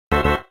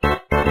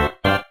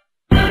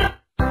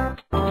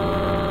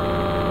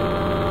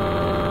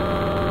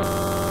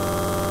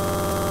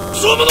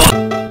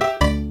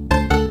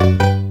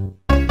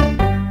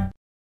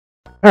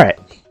Alright,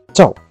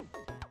 so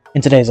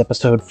in today's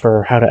episode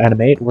for How to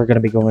Animate, we're going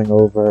to be going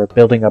over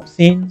building up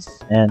scenes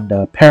and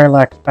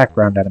parallax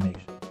background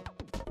animation.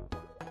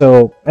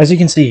 So, as you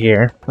can see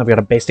here, I've got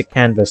a basic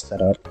canvas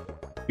set up,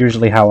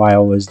 usually how I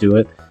always do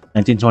it,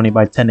 1920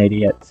 by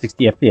 1080 at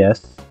 60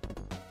 FPS.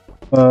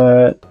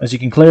 But, as you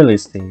can clearly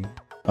see,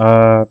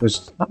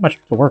 there's not much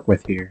to work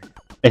with here.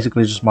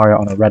 Basically just Mario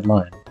on a red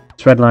line.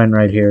 This red line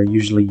right here,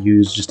 usually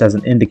used just as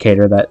an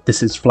indicator that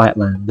this is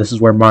flatland. This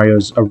is where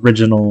Mario's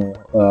original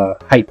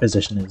height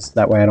position is.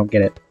 That way I don't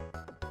get it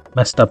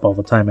messed up all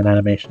the time in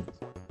animations.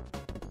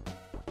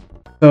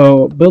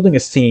 So, building a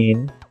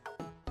scene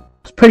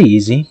is pretty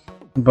easy,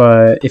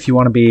 but if you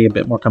want to be a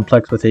bit more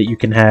complex with it, you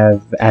can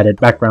have added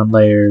background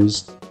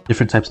layers,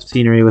 different types of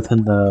scenery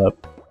within the,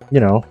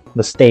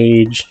 the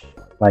stage,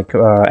 like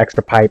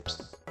extra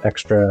pipes,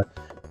 extra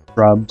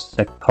shrubs,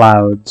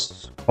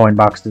 clouds, coin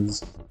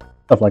boxes,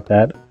 stuff like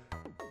that.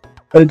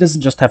 But it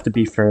doesn't just have to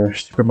be for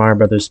Super Mario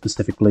Brothers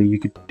specifically. You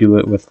could do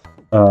it with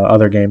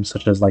other games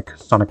such as like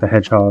Sonic the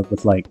Hedgehog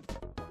with like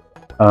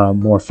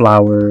more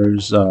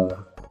flowers,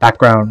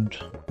 background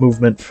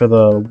movement for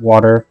the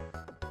water.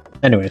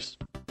 Anyways,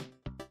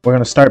 we're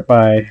going to start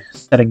by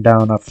setting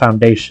down a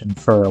foundation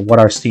for what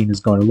our scene is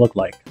going to look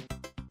like.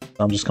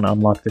 So I'm just going to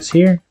unlock this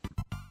here.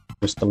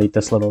 Just delete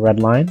this little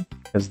red line,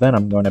 because then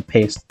I'm going to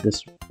paste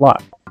this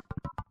block.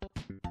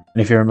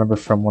 And if you remember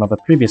from one of the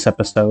previous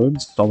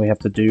episodes, all we have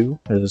to do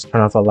is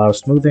turn off allow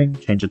smoothing,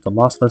 change it to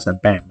lossless,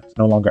 and bam, it's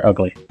no longer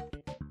ugly.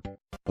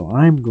 So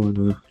I'm going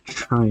to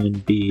try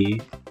and be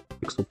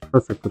pixel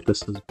perfect with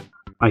this as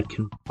I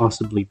can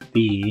possibly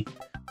be.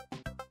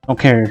 Don't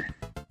care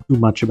too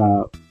much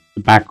about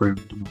the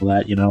background and all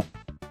that,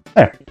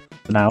 There.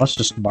 So now it's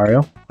just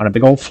Mario on a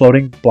big old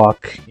floating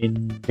block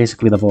in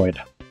basically the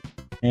void.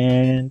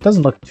 And it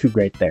doesn't look too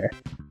great there.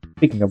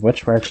 Speaking of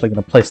which, we're actually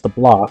going to place the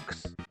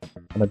blocks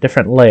on a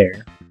different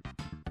layer.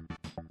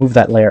 Move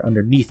that layer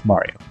underneath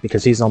Mario,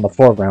 because he's on the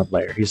foreground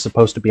layer. He's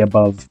supposed to be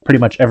above pretty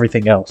much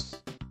everything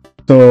else.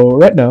 So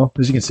right now,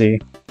 as you can see,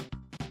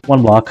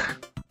 one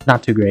block,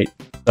 not too great.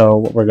 So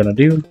what we're going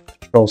to do,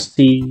 Control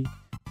C,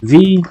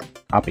 V,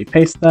 copy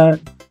paste that,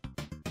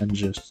 and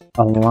just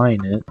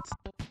align it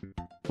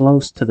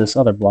close to this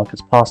other block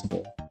as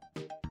possible.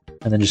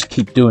 And then just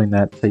keep doing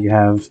that till you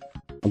have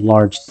a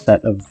large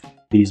set of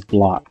these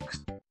blocks.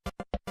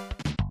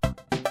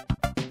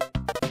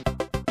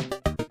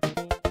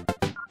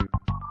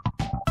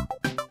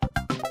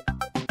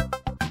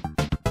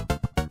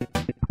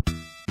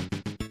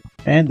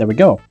 And there we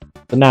go.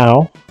 So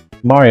now,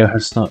 Mario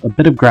has a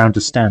bit of ground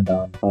to stand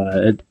on, but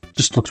it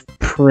just looks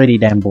pretty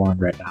damn boring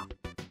right now.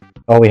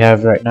 All we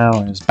have right now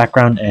is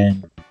background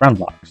and ground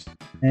blocks.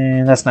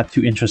 And that's not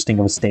too interesting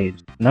of a stage.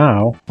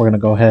 Now, we're going to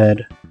go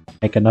ahead,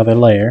 make another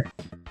layer,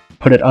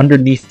 put it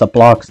underneath the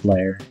blocks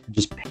layer, and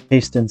just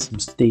paste in some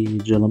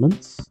stage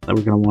elements that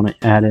we're going to want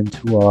to add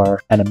into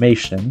our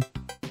animation.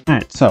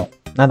 Alright, so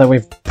now that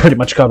we've pretty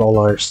much got all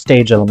our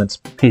stage elements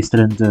pasted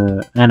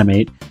into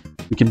Animate,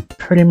 we can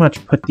pretty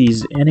much put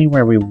these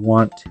anywhere we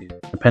want to,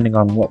 depending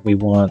on what we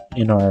want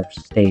in our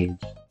stage.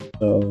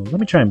 So let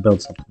me try and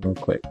build something real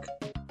quick.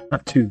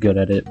 Not too good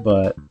at it,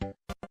 but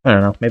I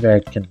don't know, maybe I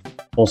can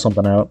pull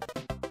something out.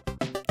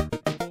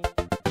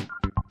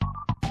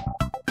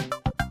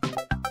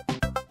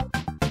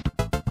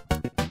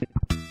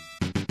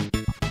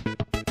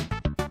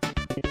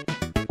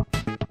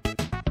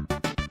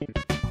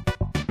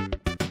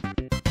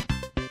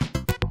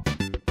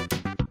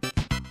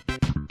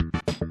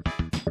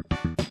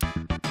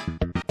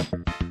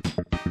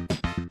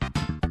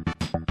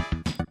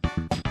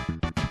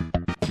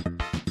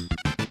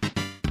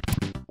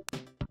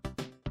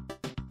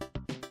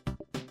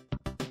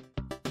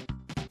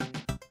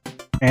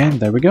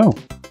 And there we go.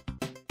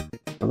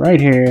 So right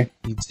here,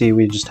 you can see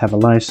we just have a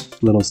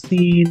nice little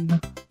scene.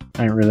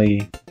 I didn't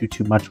really do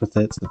too much with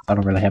it since I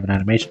don't really have an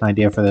animation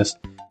idea for this.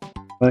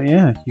 But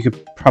yeah, you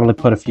could probably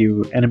put a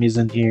few enemies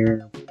in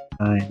here,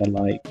 kinda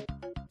like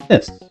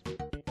this.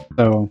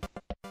 So,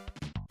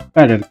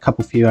 I added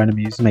a few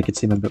enemies to make it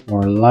seem a bit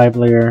more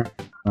livelier.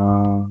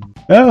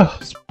 Yeah,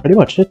 that's pretty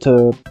much it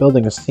to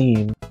building a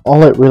scene.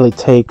 All it really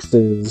takes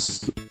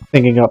is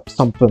thinking up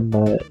something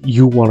that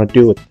you want to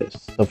do with this.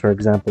 So for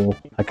example,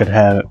 I could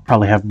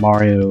probably have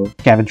Mario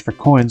scavenge for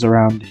coins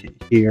around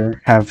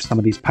here, have some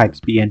of these pipes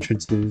be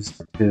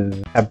entrances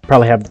to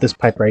probably have this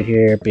pipe right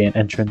here be an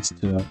entrance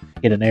to a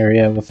hidden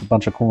area with a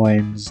bunch of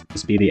coins.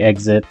 This be the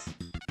exit.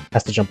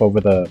 Has to jump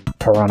over the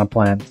piranha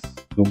plants,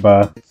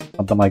 Koopa,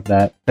 something like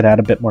that. Could add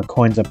a bit more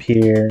coins up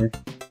here.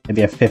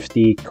 Maybe a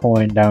 50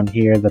 coin down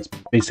here. That's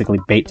basically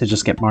bait to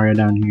just get Mario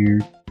down here.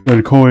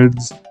 And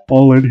coins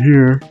all in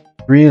here.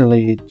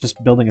 Really,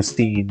 just building a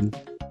scene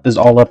is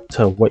all up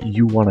to what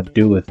you want to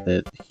do with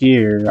it.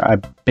 Here, I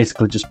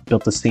basically just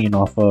built a scene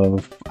off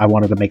of, I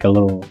wanted to make a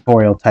little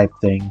tutorial type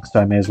thing,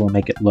 so I may as well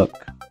make it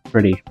look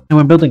pretty. And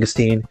when building a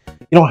scene,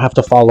 You don't have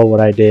to follow what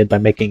I did by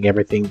making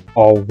everything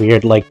all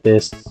weird like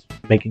this,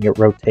 making it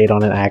rotate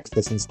on an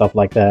axis and stuff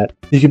like that.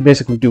 You can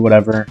basically do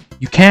whatever.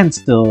 You can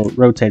still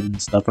rotate and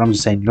stuff, but I'm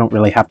just saying you don't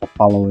really have to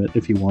follow it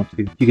if you want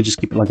to. You could just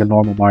keep it like a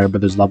normal Mario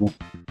Brothers level.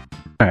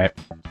 Alright,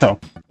 so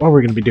what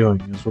we're going to be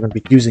doing is we're going to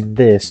be using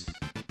this to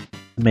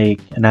make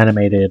an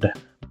animated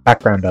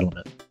background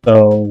element.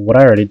 So what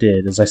I already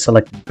did is I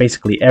selected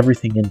basically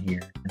everything in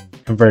here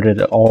and converted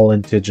it all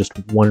into just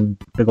one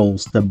big old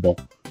symbol.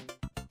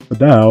 So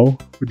now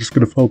we're just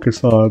going to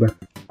focus on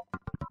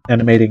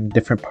animating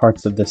different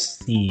parts of this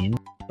scene.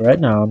 So right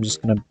now I'm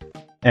just going to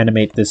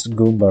animate this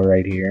Goomba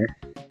right here.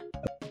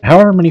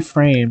 However many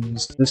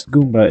frames this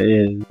Goomba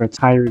is for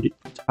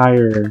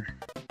entire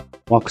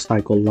walk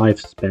cycle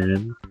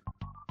lifespan,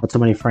 that's how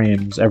many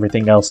frames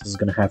everything else is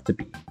going to have to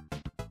be.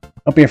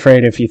 Don't be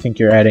afraid if you think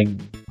you're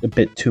adding a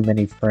bit too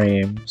many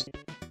frames.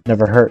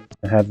 Never hurt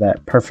to have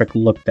that perfect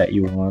look that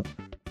you want.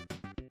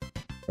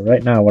 But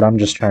right now what I'm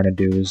just trying to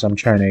do is I'm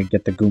trying to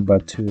get the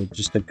Goomba to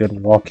just a good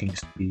walking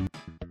speed.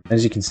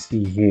 As you can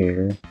see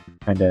here,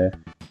 kind of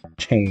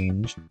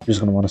changed. You're just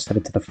going to want to set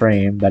it to the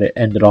frame that it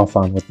ended off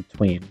on with the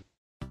tween.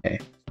 Okay,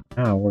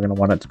 now we're going to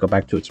want it to go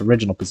back to its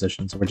original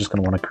position, so we're just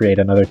going to want to create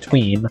another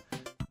tween.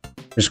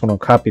 We're just going to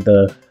copy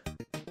the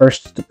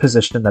first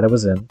position that it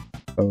was in,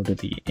 go to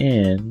the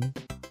end,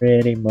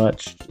 pretty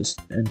much just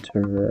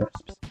enter a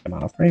specific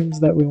amount of frames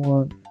that we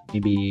want,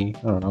 maybe,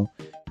 I don't know,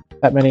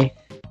 that many,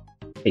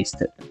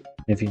 paste it.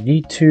 If you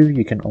need to,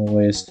 you can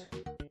always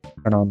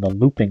turn on the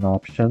looping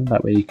option,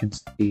 that way you can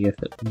see if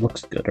it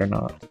looks good or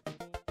not.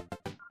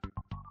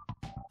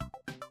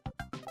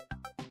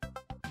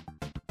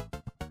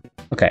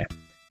 Okay,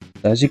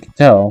 so as you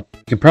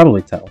can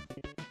probably tell,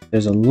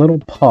 there's a little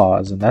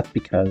pause, and that's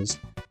because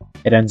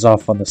it ends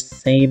off on the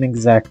same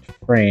exact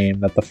frame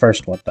that the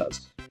first one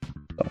does.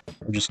 So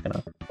we're just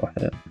gonna go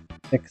ahead and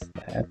fix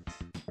that.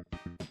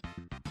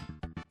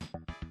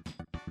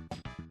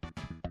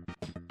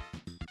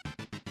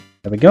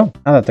 There we go.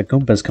 Now that the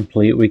Goomba is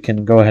complete, we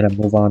can go ahead and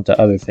move on to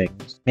other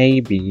things.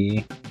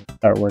 Maybe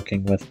start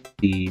working with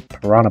the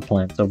piranha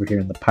plants over here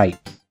in the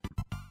pipes.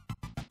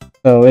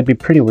 So it'd be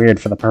pretty weird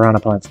for the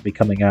piranha plants to be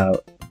coming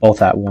out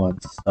both at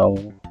once. So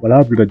what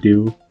I'm gonna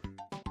do,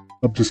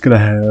 I'm just gonna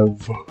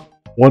have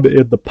one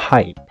in the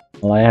pipe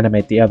while I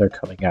animate the other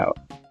coming out.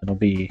 It'll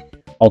be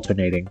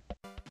alternating.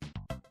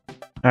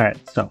 Alright,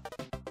 so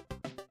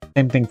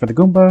same thing for the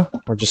Goomba.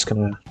 We're just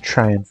gonna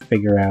try and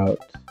figure out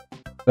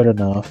good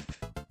enough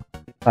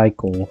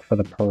cycle for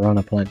the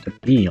piranha plant to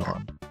be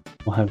on.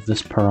 We'll have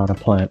this piranha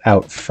plant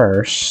out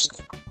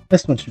first.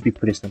 This one should be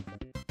pretty simple.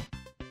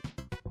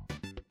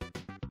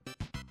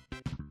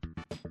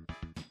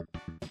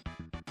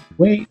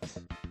 Wait,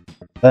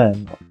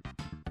 then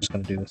I'm just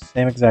going to do the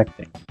same exact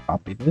thing.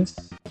 Copy this.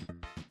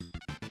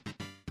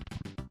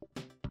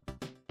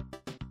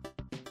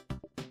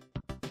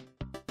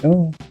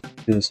 Go,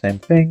 do the same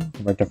thing,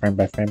 convert to frame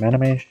by frame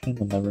animation,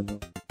 and then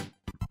remove.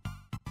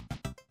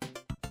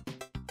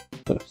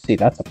 So, see,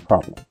 that's a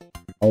problem.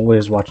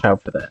 Always watch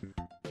out for that.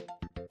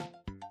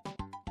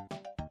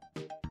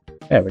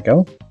 There we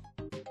go.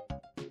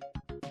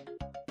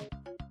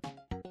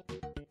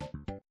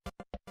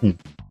 It's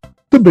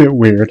a bit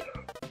weird,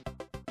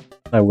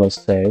 I will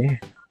say.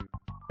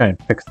 Try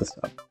and fix this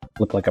up.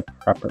 Look like a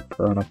proper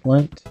piranha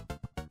plant.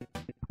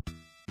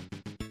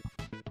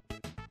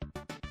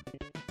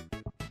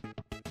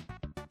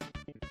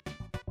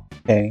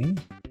 Okay.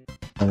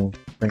 I'll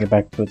bring it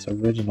back to its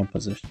original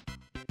position.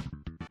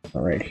 So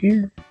right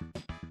here.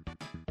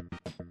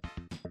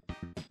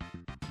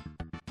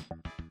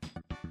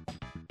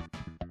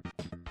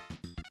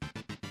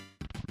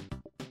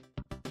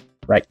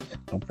 Right,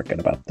 don't forget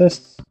about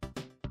this.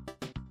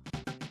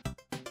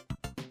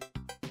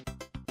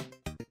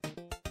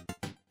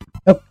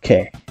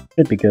 Okay,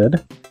 should be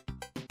good.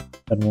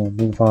 Then we'll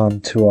move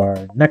on to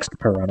our next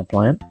piranha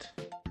plant.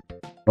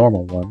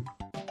 Normal one.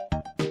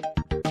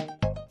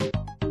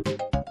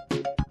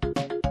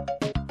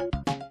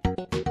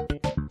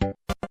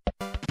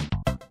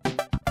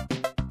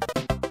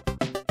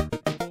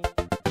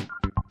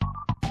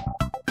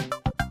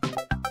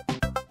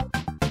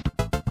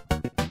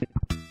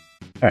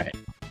 Alright,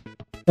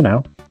 so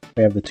now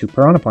we have the two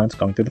piranha plants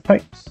going through the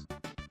pipes,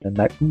 and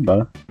that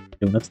Goomba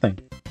doing its thing.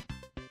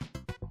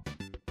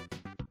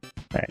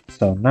 Alright,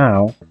 so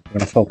now we're going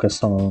to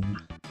focus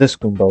on this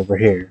Goomba over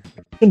here.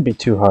 It shouldn't be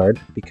too hard,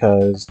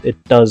 because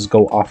it does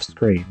go off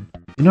screen.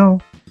 You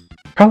know,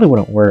 probably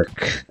wouldn't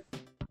work.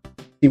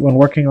 See, when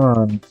working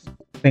on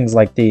things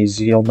like these,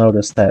 you'll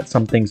notice that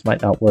some things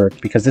might not work,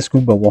 because this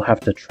Goomba will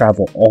have to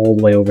travel all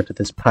the way over to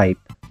this pipe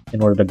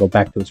in order to go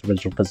back to its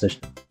original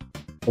position.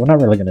 So we're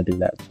not really going to do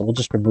that, so we'll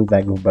just remove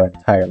that Goomba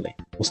entirely.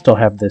 We'll still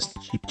have this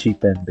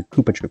Cheep and the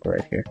Koopa Troopa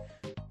right here.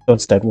 So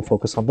instead, we'll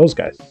focus on those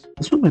guys.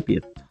 This one might be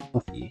a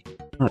toughie.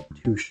 Not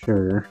too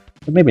sure,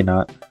 but maybe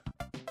not.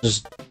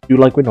 Just do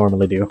like we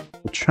normally do.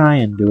 We'll try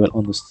and do it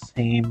on the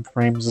same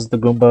frames as the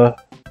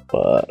Goomba,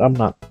 but I'm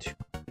not too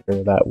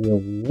sure that will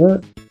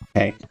work.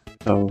 Okay,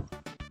 so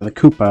for the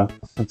Koopa,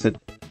 since it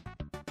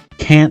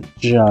can't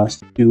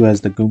just do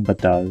as the Goomba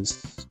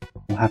does.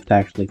 We'll have to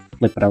actually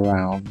flip it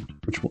around,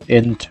 which will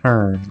in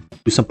turn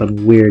do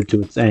something weird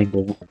to its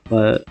angle,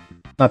 but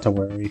not to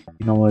worry. You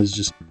can always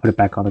just put it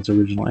back on its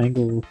original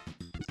angle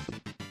with some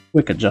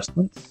quick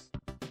adjustments,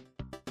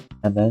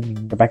 and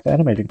then go back to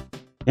animating.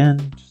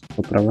 Again, just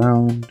flip it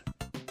around,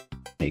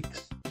 make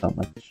some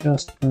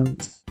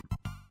adjustments.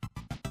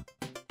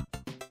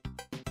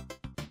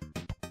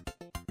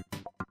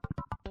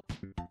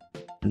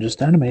 And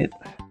just animate.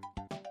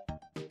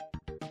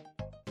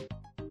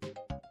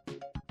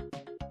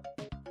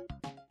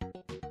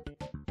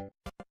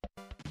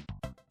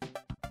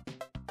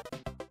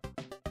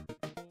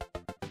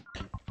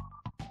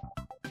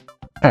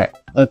 Alright,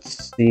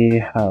 let's see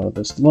how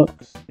this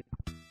looks.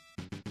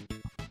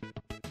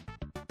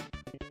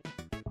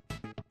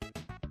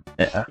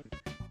 Yeah.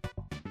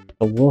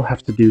 So we'll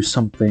have to do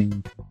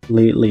something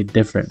completely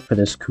different for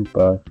this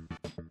Koopa,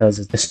 because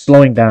it's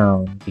slowing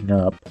down, being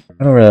up.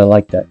 I don't really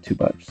like that too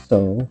much,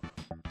 so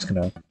I'm just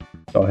gonna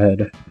go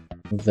ahead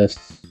and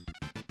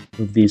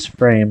move these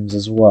frames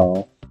as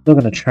well. Still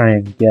gonna try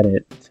and get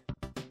it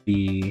to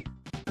be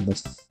in the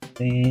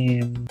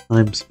same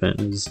time span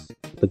as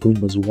the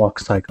Goomba's walk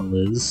cycle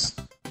is.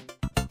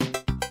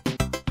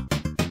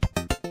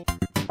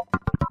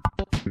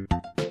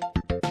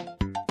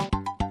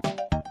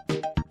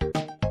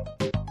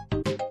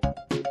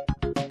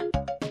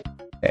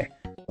 Okay,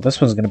 well, this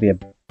one's gonna be a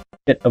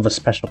bit of a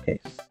special case.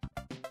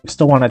 We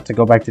still want it to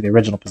go back to the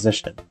original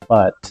position,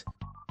 but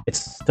it's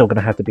still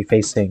gonna have to be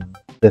facing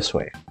this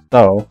way.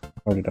 So,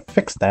 in order to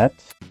fix that,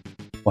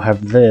 we'll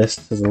have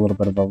this as a little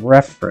bit of a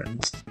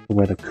reference to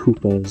where the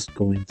Koopa is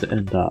going to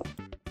end up.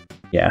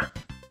 Yeah,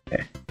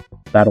 okay,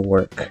 that'll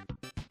work.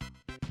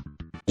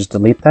 Just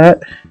delete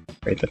that,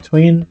 right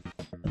between,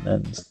 and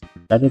then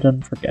set it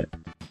and forget it.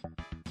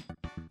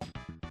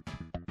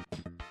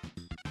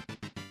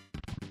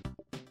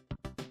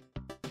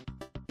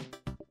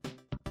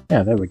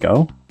 Yeah, there we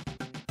go.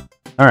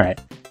 Alright,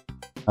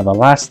 now the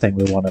last thing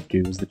we want to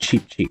do is the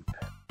Cheep Cheep.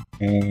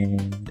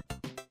 And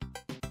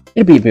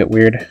it'd be a bit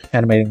weird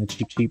animating the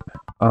Cheep Cheep.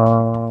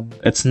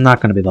 It's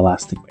not going to be the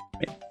last thing we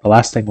animate. The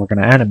last thing we're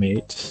going to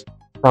animate is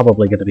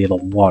probably going to be the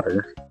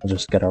water. We'll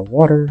just get our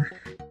water.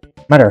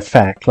 Matter of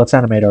fact, let's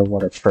animate our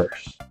water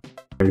first.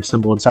 Create a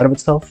symbol inside of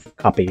itself,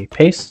 copy,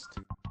 paste,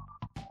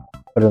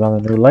 put it on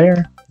a new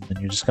layer, and then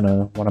you're just going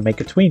to want to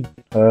make a tween.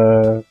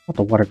 Not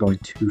the water going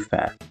too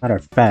fast. Matter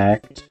of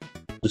fact,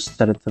 just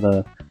set it to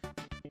the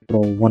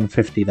little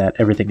 150 that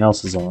everything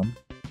else is on.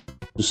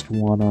 Just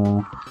want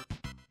to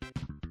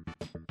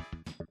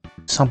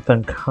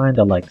something kind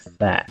of like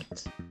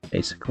that,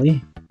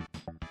 basically.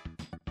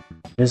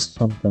 Is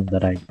something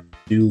that I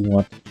do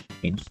want to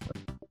change.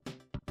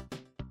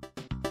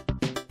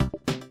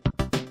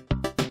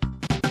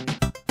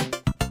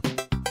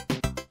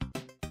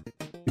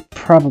 You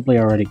probably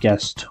already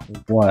guessed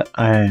what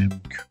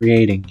I'm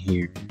creating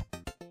here.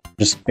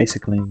 Just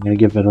basically, I'm going to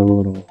give it a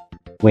little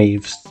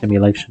wave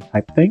simulation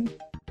type thing.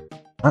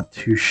 Not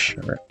too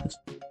sure if this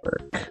will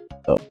work.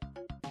 So,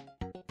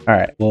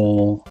 alright,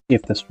 we'll see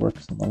if this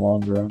works in the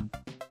long run.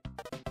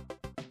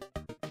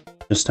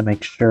 Just to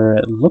make sure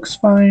it looks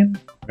fine,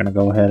 we're going to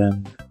go ahead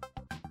and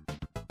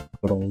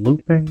put a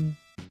looping.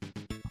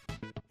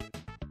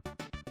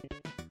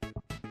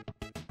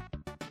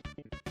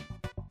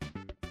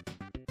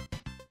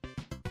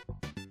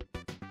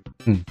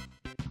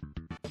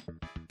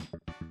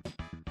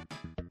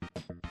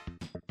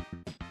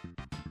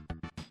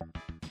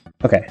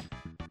 Okay,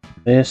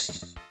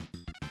 this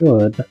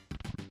should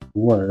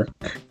work.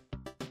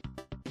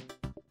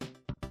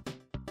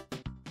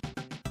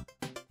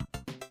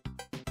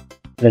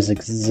 That is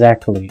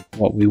exactly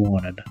what we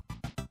wanted.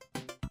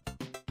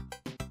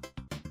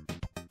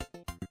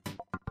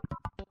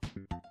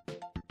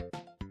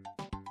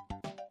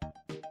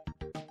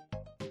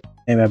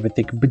 I remember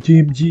thinking, but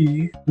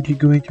GMG, what are you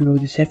going through all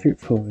this effort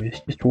for?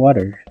 It's just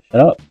water.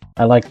 Shut up.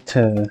 I like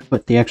to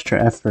put the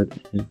extra effort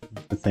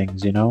into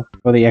things, you know?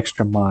 Go the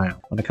extra mile.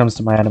 When it comes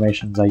to my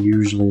animations, I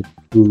usually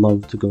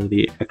love to go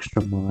the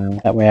extra mile.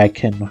 That way I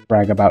can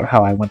brag about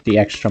how I went the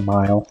extra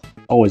mile.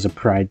 Always a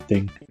pride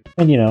thing.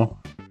 And you know,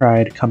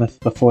 pride cometh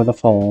before the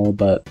fall,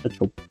 but let's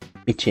go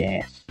bitch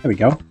ass. There we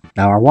go.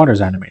 Now our water's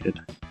animated.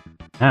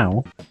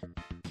 Now,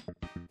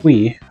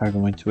 we are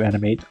going to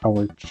animate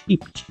our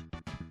Cheep Cheep.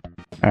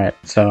 Alright,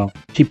 so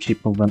Cheep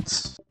Cheep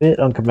movements. A bit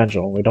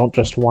unconventional. We don't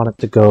just want it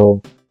to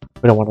go...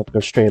 We don't want it to go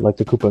straight like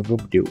the Koopa and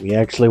Goomba do. We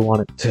actually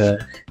want it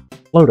to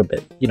float a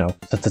bit, you know,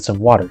 since it's in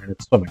water and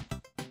it's swimming.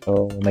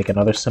 So we'll make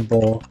another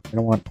symbol. We're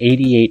gonna want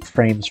 88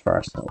 frames for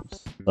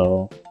ourselves.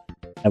 So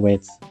that way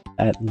it's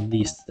at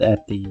least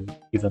at the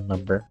even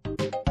number.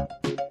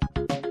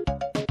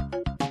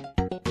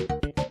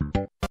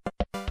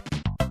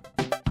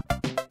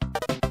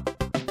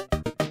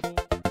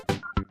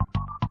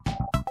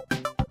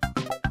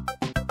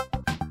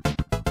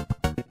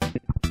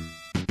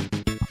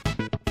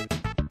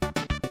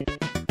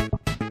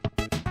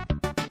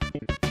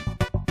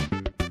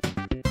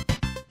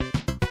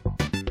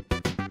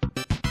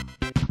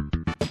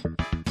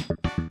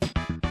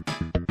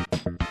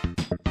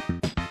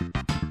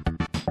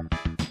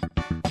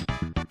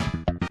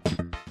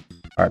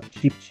 our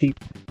cheap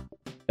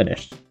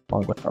finished,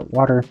 along with our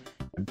water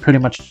and pretty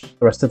much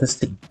the rest of the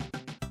scene.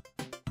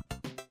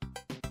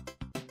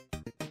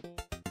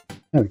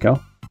 There we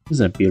go.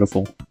 Isn't it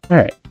beautiful?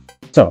 Alright,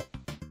 so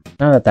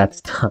now that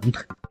that's done,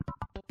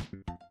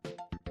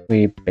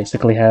 we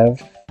basically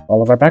have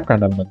all of our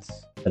background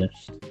elements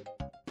finished.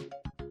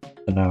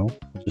 So now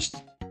we'll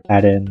just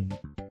add in,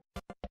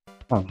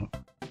 I don't know,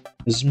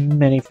 as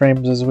many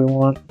frames as we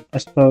want, I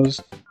suppose.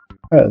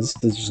 Because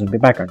this is just going to be a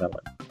background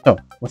element. So,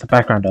 with a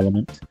background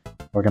element,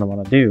 what we're going to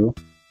want to do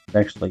is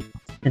actually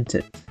tint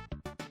it.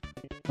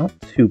 Not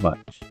too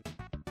much.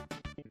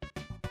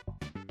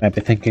 You might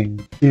be thinking,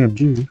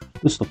 DMG,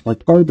 this looks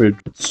like garbage.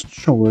 It's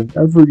showing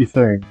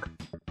everything.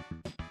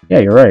 Yeah,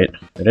 you're right.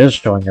 It is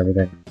showing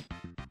everything.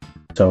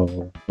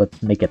 So,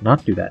 let's make it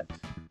not do that.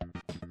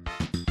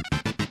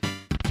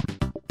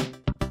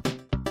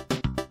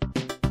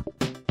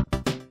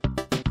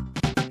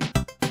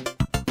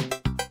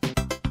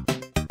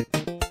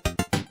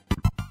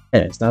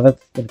 Anyways, now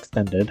that's been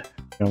extended,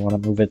 you're going to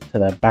want to move it to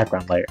the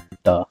background layer.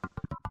 Duh.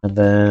 And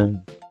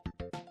then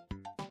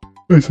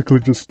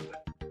basically just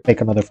make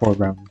another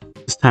foreground.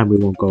 This time we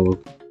won't go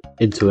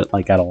into it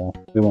like at all.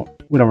 We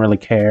don't really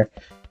care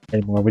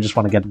anymore. We just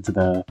want to get into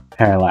the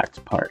parallax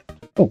part.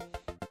 Oh,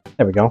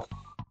 there we go.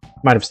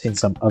 Might have seen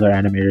some other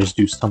animators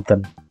do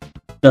something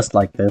just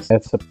like this.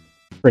 It's a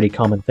pretty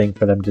common thing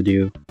for them to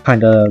do.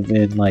 Kind of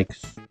in like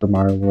Super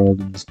Mario World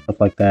and stuff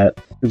like that.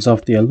 Gives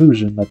off the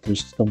illusion that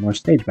there's still more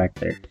stage back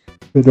there.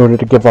 In order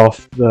to give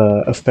off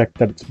the effect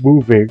that it's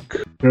moving,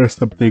 there are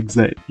some things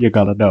that you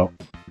gotta know.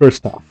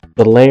 First off,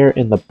 the layer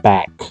in the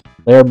back,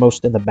 layer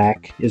most in the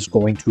back is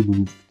going to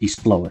move the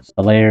slowest.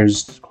 The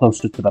layers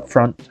closer to the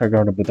front are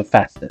going to move the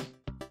fastest.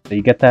 So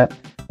you get that?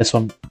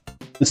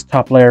 This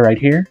top layer right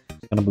here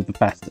is going to move the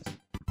fastest.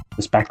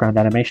 This background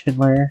animation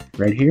layer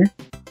right here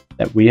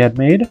that we had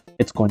made,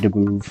 it's going to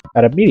move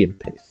at a medium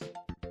pace.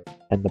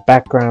 And the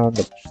background,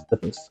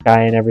 the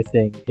sky and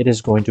everything, it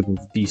is going to move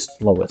the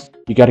slowest.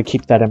 You got to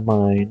keep that in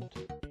mind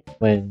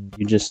when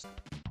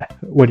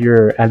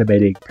you're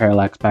animating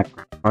parallax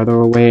background. The farther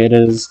away it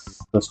is,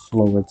 the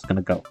slower it's going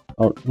to go.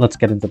 Oh, let's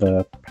get into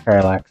the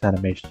parallax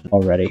animation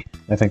already.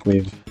 I think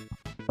we've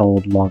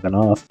told long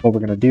enough. What we're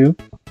going to do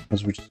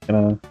is we're just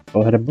going to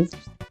go ahead and move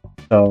this.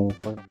 So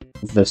we're going to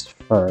move this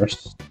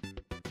first.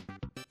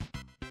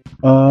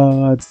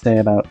 I'd say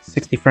about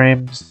 60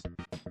 frames.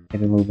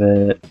 Maybe move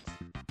it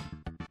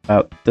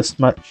about this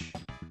much.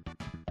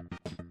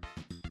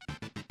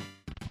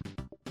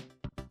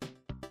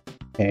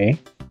 Okay.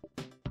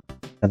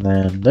 And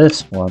then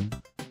this one,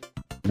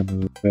 I'm gonna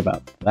move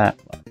about that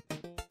much.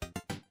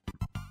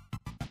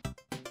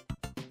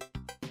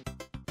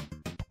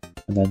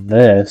 And then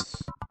this,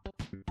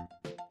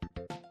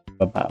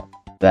 about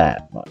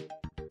that much.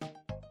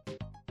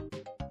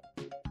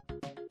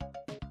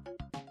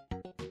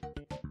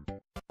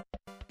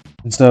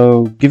 And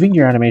so, giving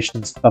your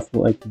animation stuff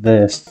like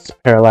this,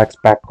 parallax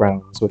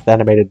backgrounds with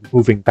animated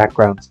moving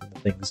backgrounds and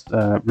things,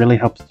 really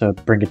helps to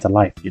bring it to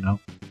life, you know?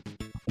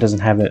 It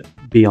doesn't have it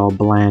be all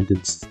bland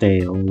and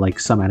stale like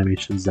some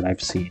animations that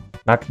I've seen.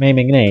 Not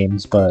naming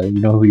names, but you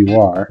know who you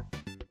are.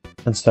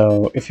 And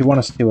so, if you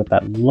want to see what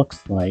that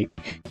looks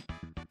like,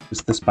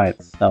 just this by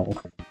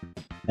itself,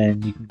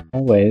 then you can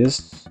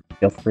always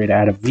feel free to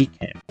add a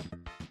VCam.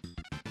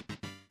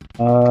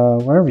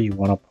 Wherever you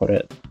want to put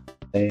it.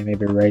 Say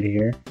maybe right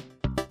here.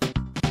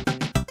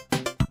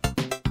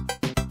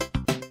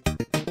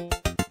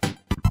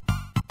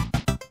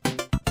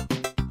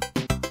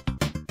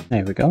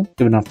 There we go,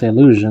 giving off the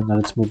illusion that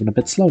it's moving a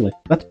bit slowly.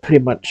 That's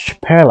pretty much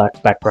parallax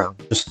background,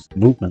 just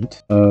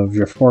movement of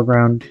your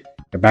foreground,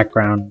 your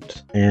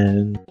background,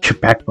 and your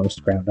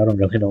backmost ground. I don't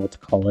really know what to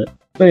call it.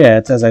 But yeah,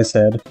 it's as I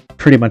said,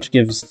 pretty much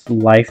gives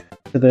life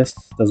to this.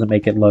 Doesn't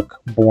make it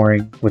look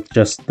boring with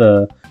just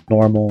the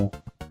normal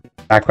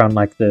background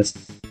like this.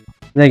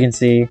 As you can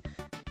see,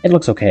 it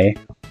looks okay,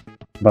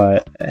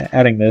 but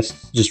adding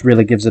this just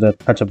really gives it a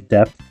touch of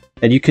depth.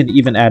 And you could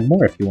even add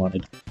more if you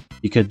wanted.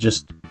 You could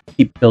just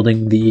keep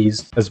building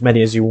these as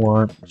many as you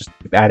want, just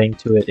keep adding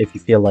to it if you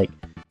feel like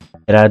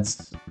it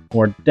adds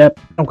more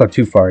depth. Don't go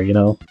too far, you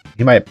know?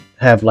 You might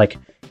have like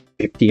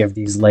 50 of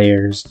these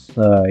layers,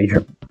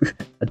 your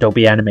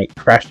Adobe Animate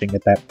crashing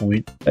at that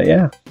point. But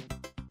yeah,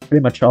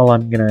 pretty much all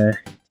I'm gonna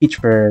teach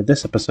for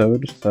this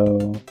episode,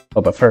 so...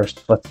 Oh, but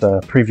first, let's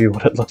preview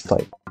what it looks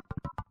like.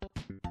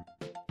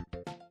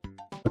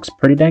 Looks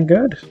pretty dang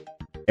good.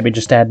 Maybe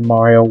just add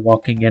Mario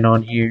walking in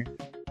on here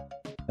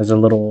as a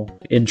little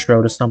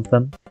intro to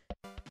something.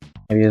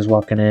 Maybe he's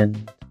walking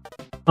in,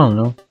 I don't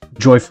know,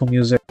 joyful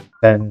music,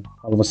 then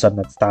all of a sudden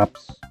it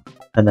stops,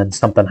 and then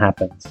something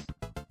happens.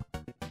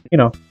 You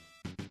know.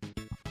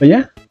 But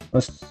yeah,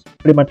 that's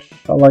pretty much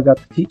all I got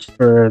to teach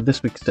for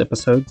this week's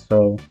episode,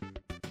 so...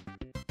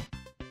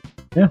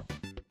 Yeah.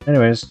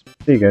 Anyways,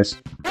 see you guys.